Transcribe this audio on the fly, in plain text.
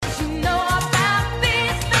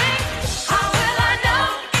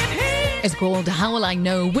It's called How Will I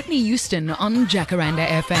Know, Whitney Houston on Jacaranda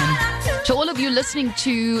FM. To all of you listening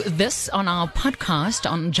to this on our podcast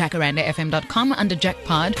on jacarandafm.com under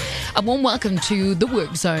Jackpod, a warm welcome to the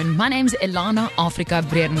Workzone. My name's Elana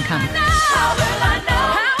Afrika-Bredenkamp.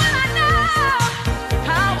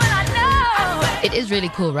 It is really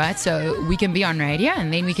cool, right? So we can be on radio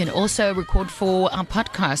and then we can also record for our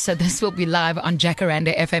podcast. So this will be live on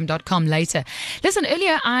jacarandafm.com later. Listen,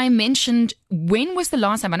 earlier I mentioned, when was the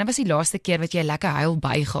last time, wanneer was die laaste keer wat jy lekker huil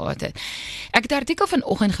bygehad het? Ek het 'n artikel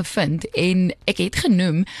vanoggend gevind en ek het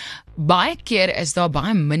genoem, baie keer is daar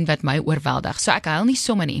baie min wat my oorweldig. So ek huil nie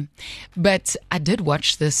sommer nie. But I did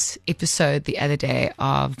watch this episode the other day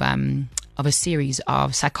of a series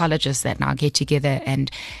of psychologists that now get together, and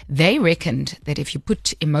they reckoned that if you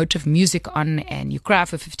put emotive music on and you cry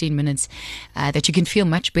for 15 minutes, that you can feel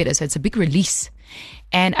much better. So it's a big release.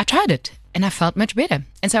 And I tried it and I felt much better.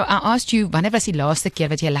 And so I asked you, wanneer was die laaste keer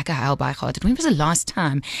wat jy lekker huil bygehad het? When was the last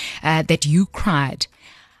time that you cried?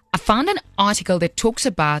 I found an article that talks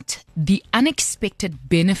about the unexpected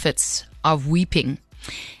benefits of weeping.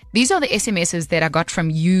 These are the SMSs that I got from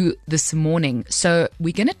you this morning. So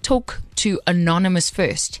we're going to talk to Anonymous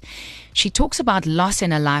first. She talks about loss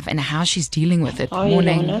in her life and how she's dealing with it. Hi,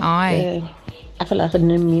 Morning. Elana. Hi. Ek wil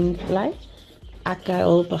anoniem bly. Ek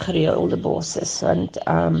huil gereelde bosses, want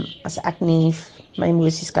as ek nie my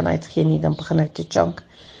emosies kan uitgee nie, dan begin ek te chunk.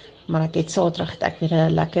 Maar ek het Saterdag het ek weer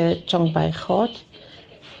 'n lekker chunk by gehad.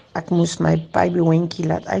 Ek moes my baby Winkie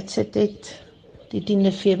laat uitsit het die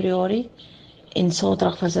 10de Februarie. En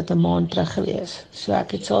Saterdag was dit 'n maand terug gewees. So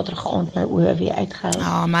ek het Saterdag aand my oë weer uitgehuil.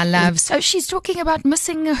 Oh, my love. So she's talking about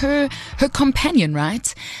missing her companion,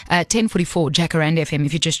 right? 10:44, Jacaranda FM,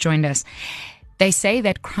 if you just joined us. They say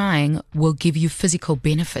that crying will give you physical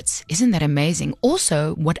benefits. Isn't that amazing?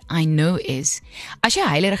 Also, what I know is, as jy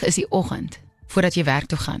heilerig is die oggend, voordat jy werk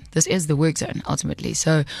toe gaan, this is the work zone, ultimately.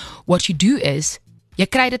 So what you do is, jy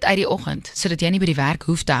kry dit uit die oggend, sodat jy nie by die werk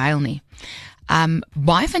hoef te huil nie.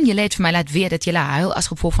 Baie van julle het vir my laat weet dat julle huil as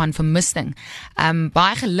gevolg van vermissing.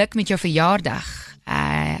 Baie geluk met jou verjaardag.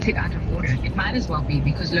 Hy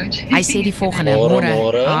sê die volgende.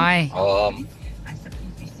 Môre. Hi.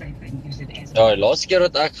 Ja, die laaste keer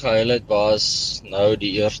wat ek gehuil het was nou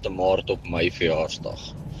die 1 Maart op my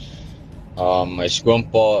verjaarsdag. My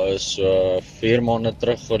skoonpa is 4 maande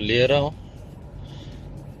terug oorlede.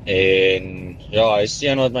 En ja, hy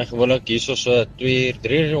sê wat my gewoonlik hierso so 2 uur,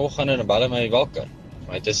 3 uur die oggend en dan bel hy my wakker.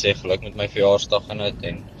 My te sê geluk met my verjaarsdag en dit,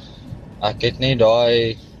 en ek het nie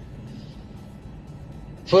daai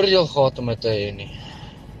voordeel gehad om dit te hê nie.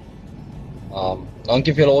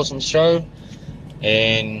 Dankie vir julle awesome show,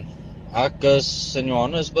 en ek is in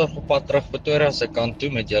Johannesburg op pad terug Pretoria se kant toe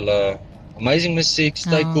met julle amazing musiek.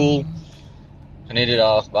 Stay cool. Geniet die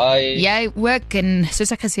dag, bye. Jy ook, en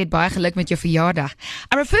soos ek gesê het, baie geluk met jou verjaardag.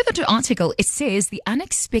 I refer to the article. It says the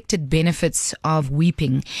unexpected benefits of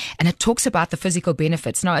weeping, and it talks about the physical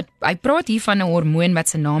benefits. Now, I praat hier van 'n hormoon wat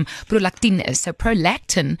se naam prolactin is. So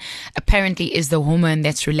prolactin apparently is the hormone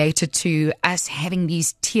that's related to us having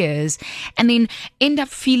these tears and then end up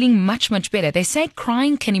feeling much, much better. They say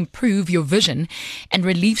crying can improve your vision and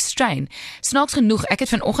relieve strain. Snaaks genoeg, ek het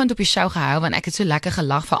vanoggend op die show gehuil, want ek het so lekker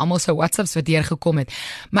gelag vir almal se WhatsApps wat deurgekom het.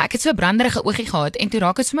 Maar ek het so 'n branderige oogie gehad en toe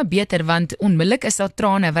raak dit sommer beter, want onmiddellik is daar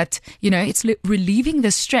trane wat, it's relieving the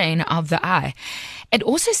strain of the eye. It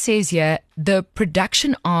also says here the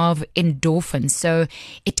production of endorphins, so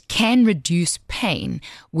it can reduce pain,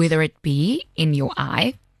 whether it be in your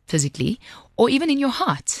eye, physically, or even in your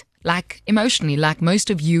heart, like emotionally, like most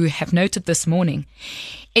of you have noted this morning.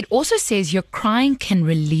 It also says your crying can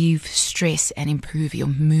relieve stress and improve your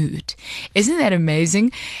mood. Isn't that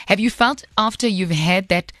amazing? Have you felt after you've had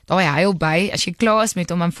that, daai huil by, as jy klaar is met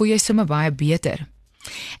hom, dan voel jy sommer baie beter?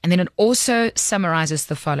 And then it also summarizes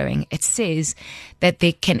the following. It says that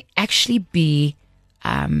there can actually be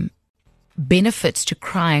benefits to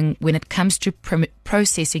crying when it comes to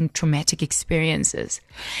processing traumatic experiences.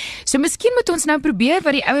 So miskien moet ons nou probeer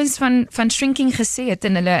wat die ouens van Shrinking gesê het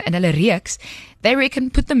in hulle reeks. They reckon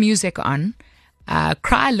put the music on,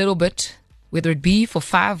 cry a little bit, whether it be for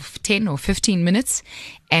 5, 10 or 15 minutes,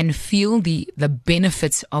 and feel the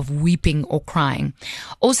benefits of weeping or crying.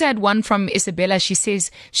 Also had one from Isabella. She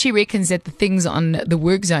says she reckons that the things on the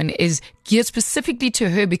work zone is geared specifically to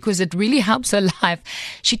her because it really helps her life.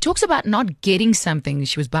 She talks about not getting something.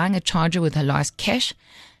 She was buying a charger with her last cash.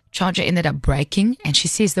 Charger ended up breaking, and she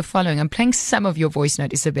says the following. I'm playing some of your voice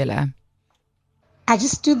note, Isabella. I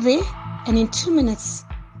just stood there, and in 2 minutes,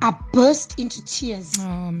 I burst into tears.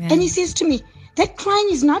 Oh, man. And he says to me, that crying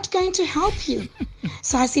is not going to help you.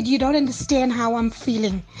 So I said, you don't understand how I'm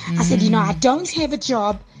feeling. I said, I don't have a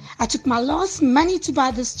job. I took my last money to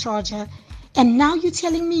buy this charger, and now you're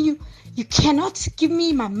telling me you cannot give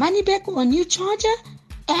me my money back or a new charger?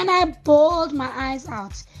 And I bawled my eyes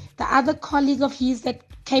out. The other colleague of his that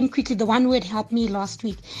came quickly, the one who had helped me last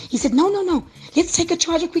week, he said, no, let's take a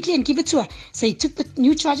charger quickly and give it to her. So he took the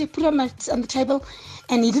new charger, put it on the table,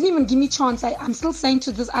 and he didn't even give me a chance. I'm still saying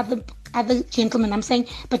to this other gentleman, I'm saying,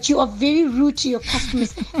 but you are very rude to your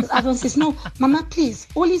customers. This other one says, no, Mama, please,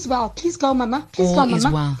 all is well. Please go, Mama. Please all go, Mama. Is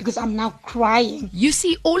well. Because I'm now crying. You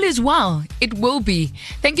see, all is well. It will be.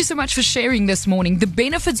 Thank you so much for sharing this morning. The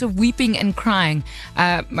benefits of weeping and crying.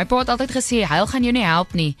 My pa het altyd gesê, huil gaan jou nie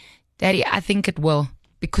help nie. Daddy, I think it will.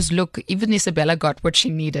 Because look, even Isabella got what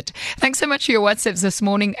she needed. Thanks so much for your WhatsApps this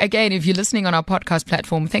morning. Again, if you're listening on our podcast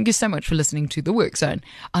platform, thank you so much for listening to The Workzone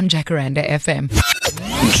on Jacaranda FM.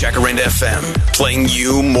 Jacaranda FM, playing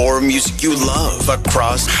you more music you love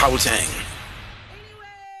across Gauteng.